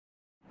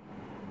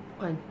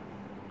Fine.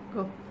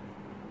 Go.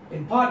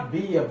 In part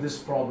B of this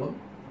problem,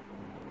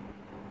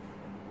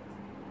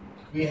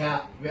 we're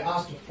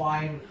asked to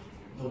find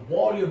the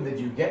volume that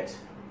you get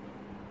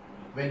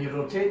when you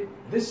rotate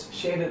this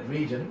shaded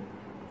region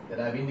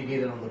that I've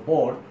indicated on the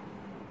board.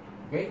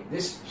 Okay,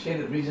 this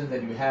shaded region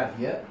that you have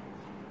here,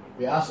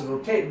 we're asked to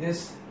rotate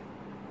this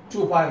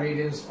 2 pi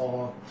radians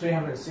or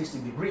 360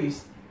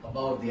 degrees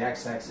above the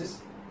x-axis.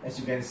 As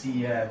you can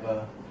see, I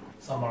have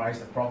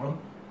summarized the problem.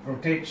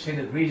 Rotate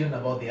shaded region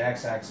above the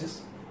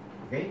x-axis.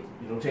 Okay,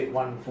 you rotate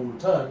one full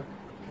turn,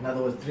 in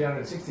other words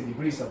 360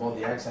 degrees above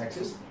the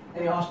x-axis,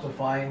 and you're asked to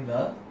find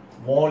the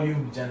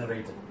volume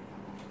generated.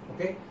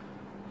 Okay,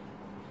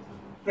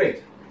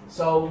 great.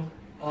 So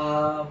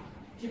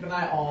keep an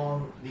eye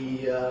on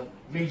the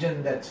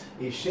region that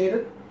is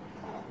shaded.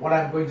 What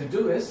I'm going to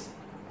do is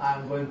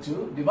I'm going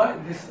to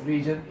divide this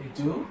region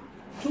into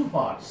 2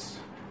 parts.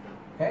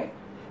 Okay,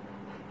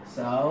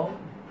 so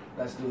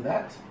let's do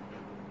that.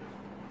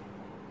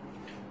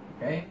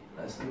 Okay,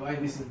 let's divide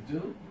this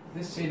into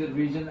this shaded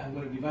region. I'm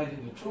going to divide it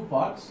into 2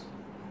 parts.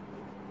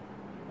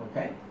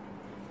 Okay,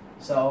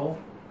 so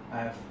I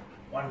have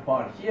one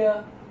part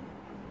here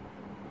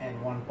and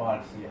one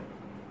part here.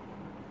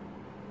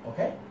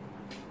 Okay,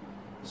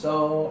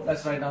 so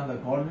let's write down the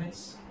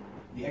coordinates.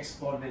 The x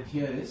coordinate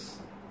here is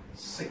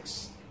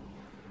 6.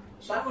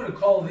 So I'm going to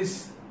call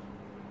this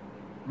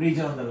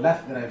region on the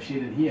left that I've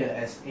shaded here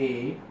as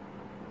A,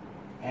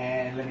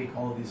 and let me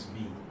call this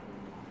B.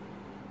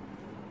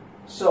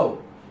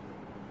 So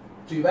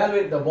to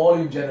evaluate the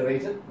volume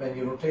generated when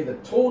you rotate the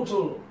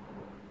total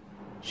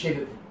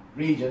shaded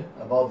region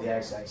above the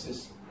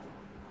x-axis,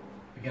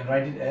 we can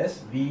write it as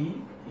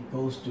V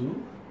equals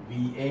to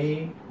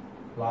VA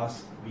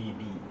plus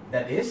VB.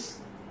 That is,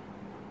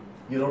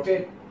 you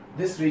rotate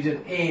this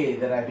region A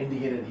that I've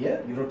indicated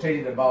here, you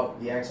rotate it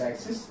about the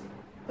x-axis,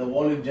 the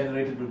volume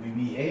generated will be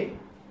VA,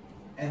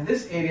 and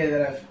this area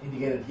that I've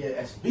indicated here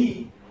as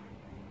B,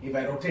 if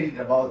I rotate it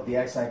about the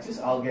x-axis,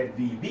 I'll get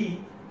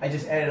VB. I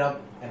just add it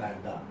up and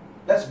I'm done.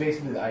 That's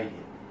basically the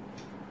idea.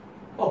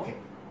 Okay,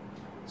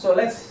 so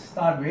let's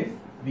start with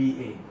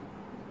VA.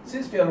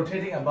 Since we are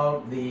rotating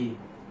about the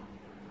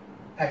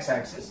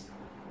x-axis,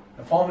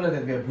 the formula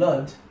that we have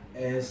learned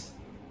is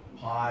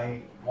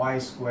pi y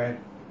squared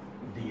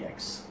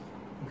dx.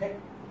 Okay?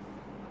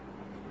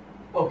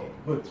 Okay,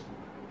 good.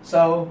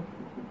 So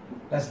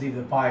let's leave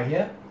the pi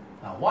here.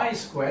 Now y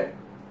squared,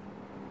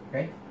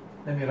 okay,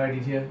 let me write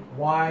it here.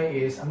 Y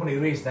is, I'm going to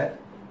erase that.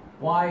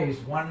 Y is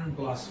 1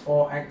 plus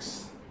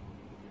 4x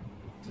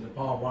to the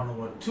power of 1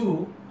 over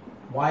 2.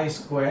 Y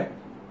squared,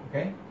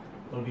 okay,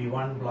 will be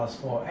 1 plus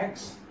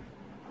 4x.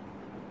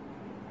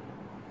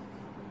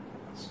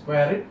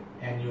 Square it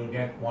and you'll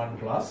get 1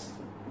 plus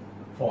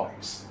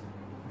 4x.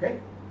 Okay,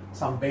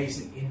 some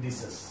basic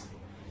indices.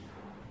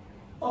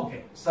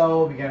 Okay,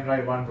 so we can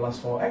write 1 plus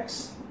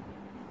 4x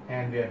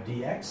and we have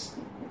dx.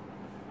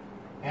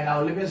 And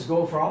our limits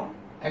go from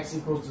x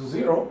equals to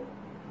 0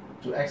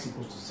 to x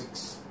equals to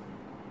 6.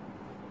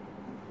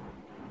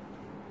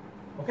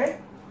 Okay,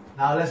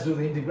 now let's do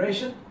the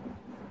integration.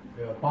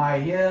 We have a pi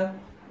here.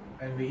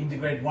 When we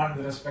integrate 1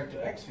 with respect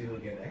to x, we will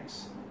get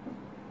x.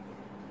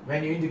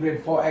 When you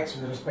integrate 4x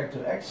with respect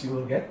to x, you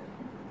will get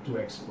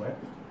 2x squared.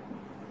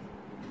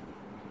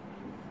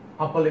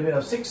 Upper limit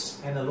of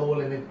 6 and a lower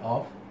limit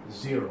of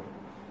 0.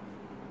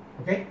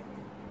 Okay,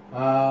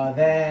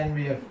 then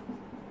we have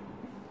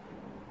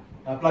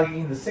plugging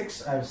in the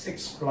 6. I have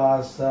 6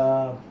 plus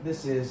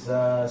this is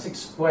 6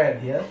 squared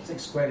here.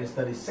 6 squared is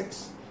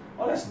 36.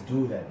 Well, let's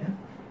do that. Yeah?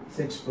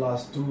 6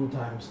 plus 2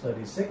 times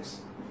 36.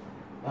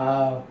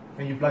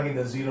 When you plug in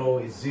the 0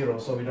 is 0,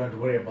 so we don't have to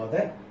worry about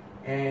that.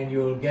 And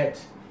you'll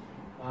get,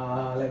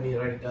 let me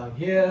write it down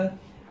here,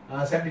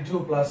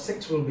 72 plus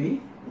 6 will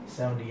be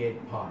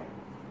 78 pi.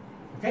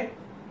 Okay,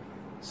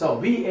 so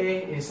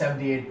VA is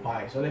 78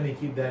 pi. So let me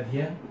keep that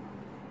here.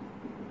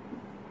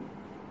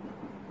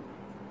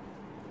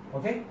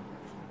 Okay,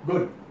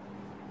 good.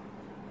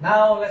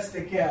 Now let's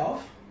take care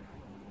of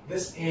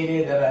this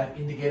area that I've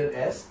indicated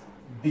as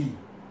B.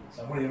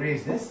 So I'm going to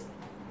erase this.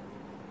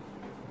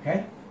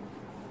 Okay.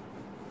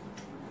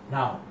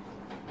 Now,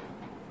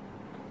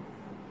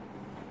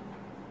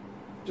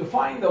 to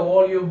find the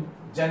volume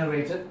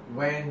generated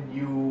when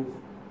you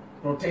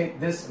rotate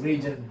this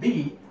region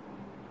B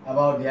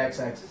about the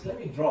x-axis, let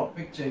me draw a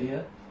picture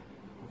here.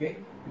 Okay,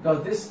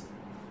 because this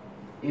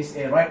is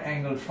a right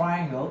angle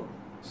triangle,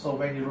 so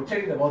when you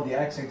rotate it about the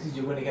x-axis,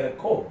 you're going to get a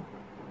cone.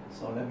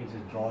 So let me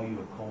just draw you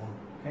a cone.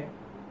 Okay.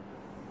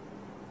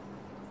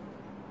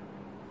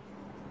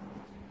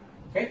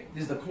 Okay,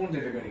 this is the cone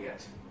that you're going to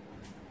get.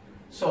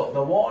 So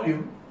the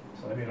volume,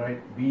 so let me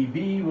write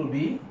VB will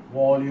be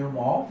volume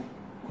of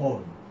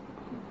cone.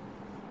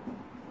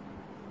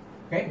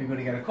 Okay, we're going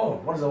to get a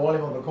cone. What is the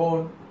volume of the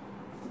cone?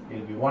 It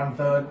will be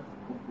 1/3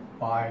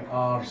 pi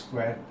r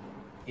squared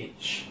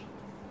h.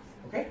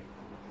 Okay.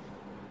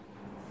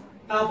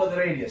 Now for the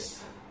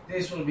radius.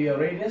 This will be a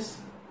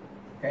radius.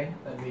 Okay,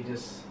 let me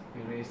just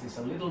erase this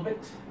a little bit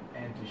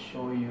and to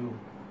show you.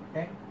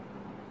 Okay,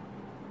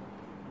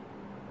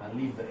 I'll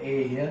leave the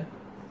A here.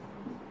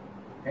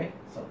 Okay,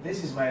 so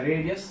this is my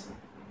radius,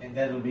 and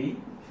that will be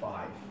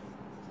 5.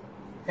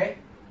 Okay,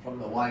 from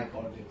the y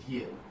coordinate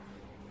here.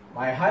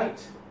 My height,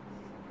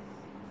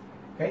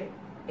 okay,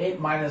 8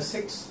 minus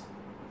 6,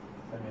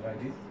 let me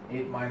write it,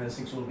 8 minus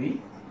 6 will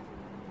be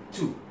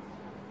 2.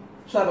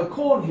 So I have a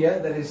cone here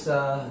that is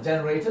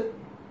generated,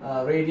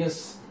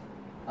 radius,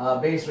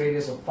 base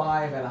radius of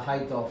 5 and a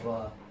height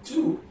of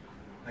 2.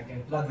 I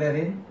can plug that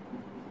in,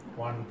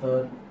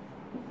 1/3.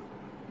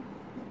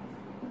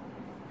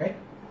 Okay,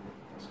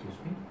 excuse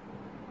me,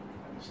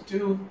 that's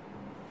 2.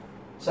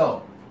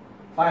 So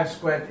 5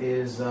 squared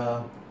is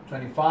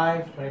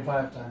 25,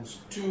 25 times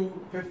 2,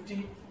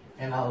 50,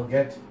 and I'll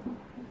get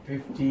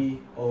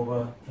 50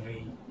 over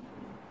 3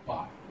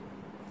 pi.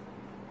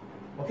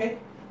 Okay,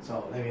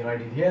 so let me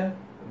write it here.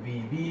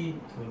 VB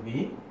will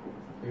be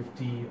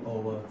 50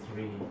 over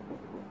 3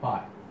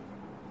 pi.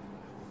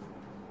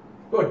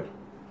 Good.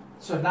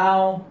 So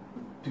now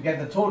to get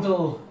the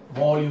total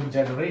volume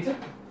generated,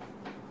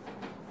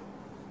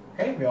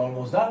 okay, we're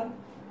almost done.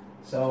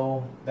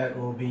 So that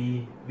will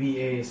be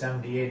VA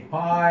 78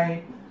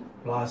 pi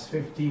plus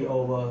 50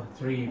 over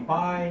 3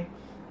 pi.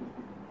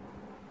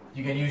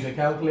 You can use your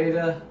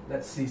calculator.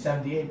 Let's see,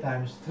 78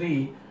 times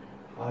 3,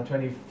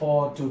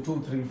 24 to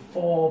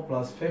 234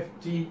 plus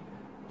 50,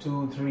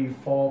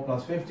 234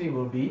 plus 50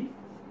 will be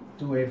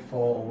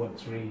 284 over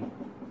 3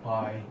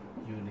 pi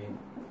unit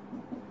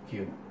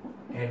cube.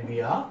 And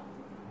we are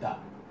done.